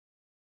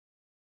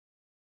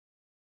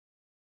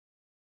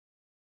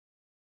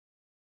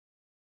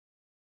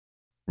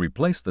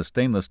Replace the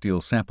stainless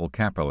steel sample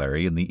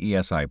capillary in the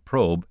ESI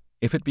probe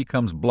if it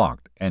becomes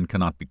blocked and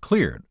cannot be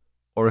cleared,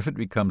 or if it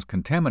becomes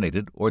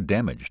contaminated or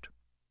damaged.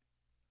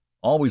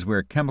 Always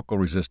wear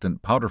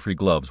chemical-resistant powder-free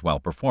gloves while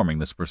performing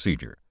this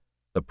procedure.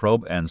 The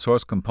probe and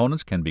source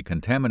components can be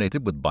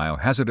contaminated with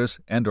biohazardous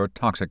and/or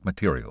toxic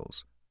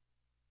materials.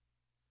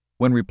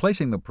 When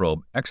replacing the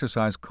probe,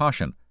 exercise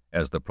caution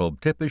as the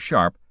probe tip is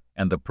sharp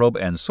and the probe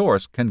and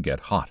source can get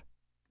hot.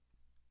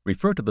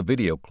 Refer to the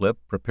video clip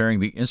preparing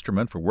the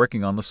instrument for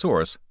working on the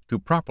source to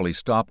properly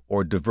stop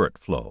or divert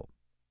flow.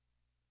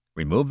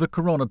 Remove the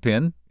corona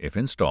pin, if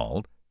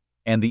installed,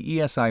 and the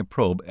ESI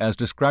probe as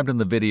described in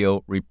the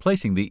video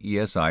replacing the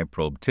ESI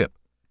probe tip.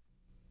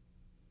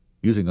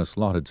 Using a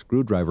slotted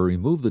screwdriver,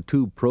 remove the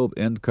two probe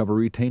end cover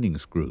retaining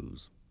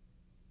screws.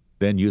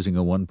 Then, using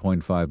a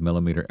 1.5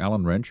 mm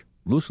Allen wrench,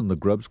 loosen the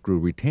grub screw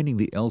retaining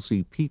the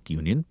LC peak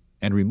union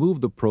and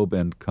remove the probe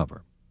end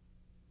cover.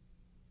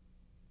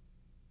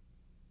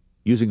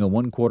 Using a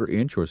 1/4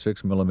 inch or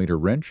 6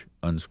 mm wrench,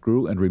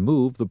 unscrew and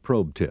remove the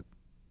probe tip.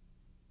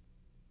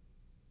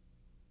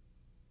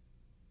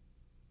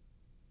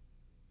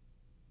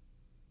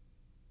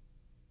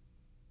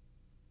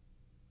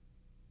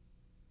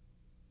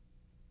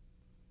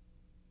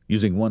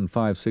 Using 1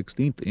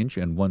 5/16 inch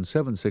and 1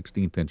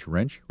 7/16 inch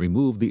wrench,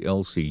 remove the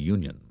LC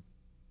union.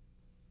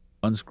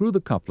 Unscrew the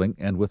coupling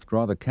and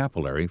withdraw the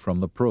capillary from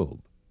the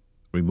probe.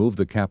 Remove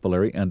the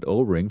capillary and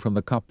O-ring from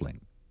the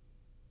coupling.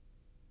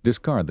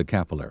 Discard the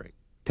capillary,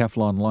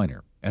 Teflon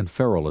liner, and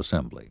ferrule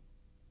assembly.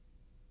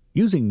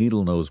 Using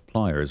needle nose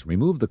pliers,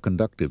 remove the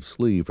conductive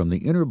sleeve from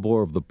the inner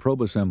bore of the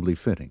probe assembly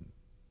fitting.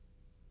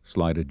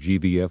 Slide a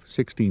GVF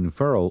 16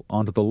 ferrule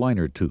onto the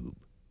liner tube.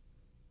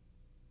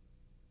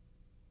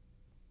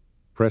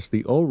 Press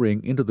the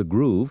O-ring into the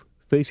groove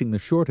facing the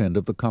short end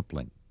of the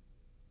coupling.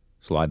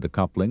 Slide the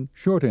coupling,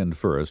 short end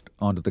first,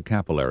 onto the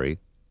capillary,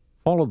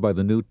 followed by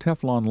the new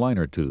Teflon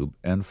liner tube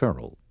and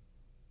ferrule.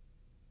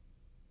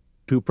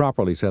 To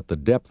properly set the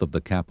depth of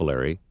the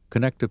capillary,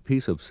 connect a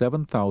piece of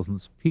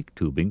 7/1000 peak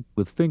tubing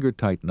with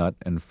finger-tight nut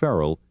and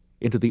ferrule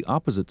into the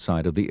opposite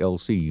side of the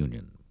LC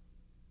union.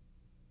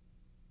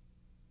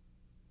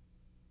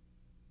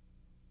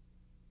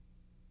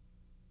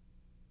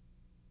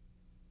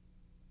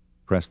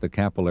 Press the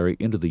capillary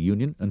into the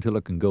union until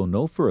it can go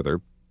no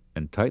further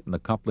and tighten the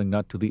coupling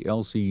nut to the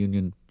LC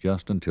union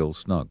just until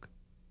snug.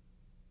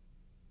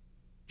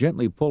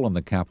 Gently pull on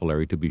the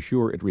capillary to be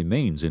sure it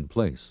remains in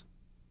place.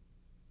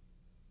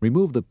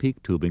 Remove the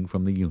peak tubing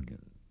from the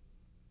union.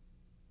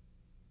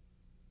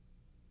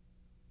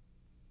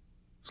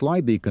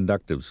 Slide the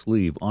conductive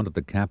sleeve onto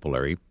the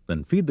capillary,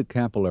 then feed the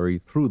capillary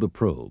through the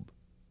probe.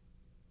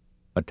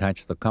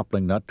 Attach the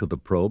coupling nut to the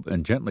probe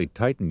and gently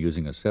tighten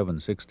using a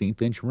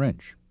 7/16 inch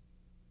wrench.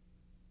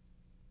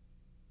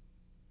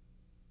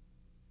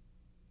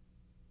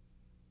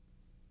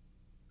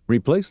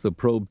 Replace the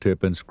probe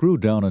tip and screw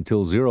down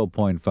until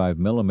 0.5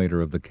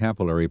 mm of the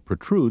capillary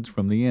protrudes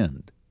from the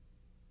end.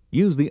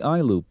 Use the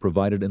eye loop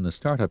provided in the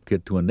startup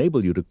kit to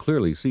enable you to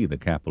clearly see the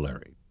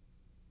capillary.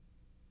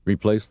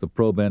 Replace the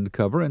probe end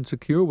cover and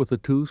secure with the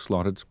two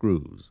slotted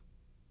screws.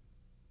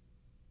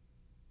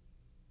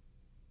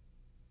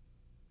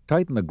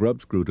 Tighten the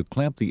grub screw to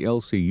clamp the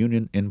LC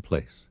union in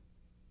place.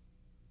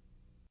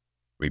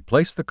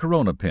 Replace the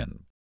corona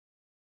pin.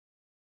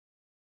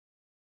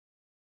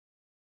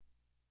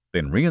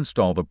 Then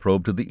reinstall the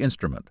probe to the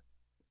instrument.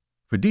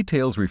 For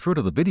details, refer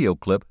to the video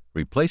clip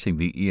replacing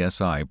the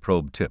ESI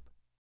probe tip.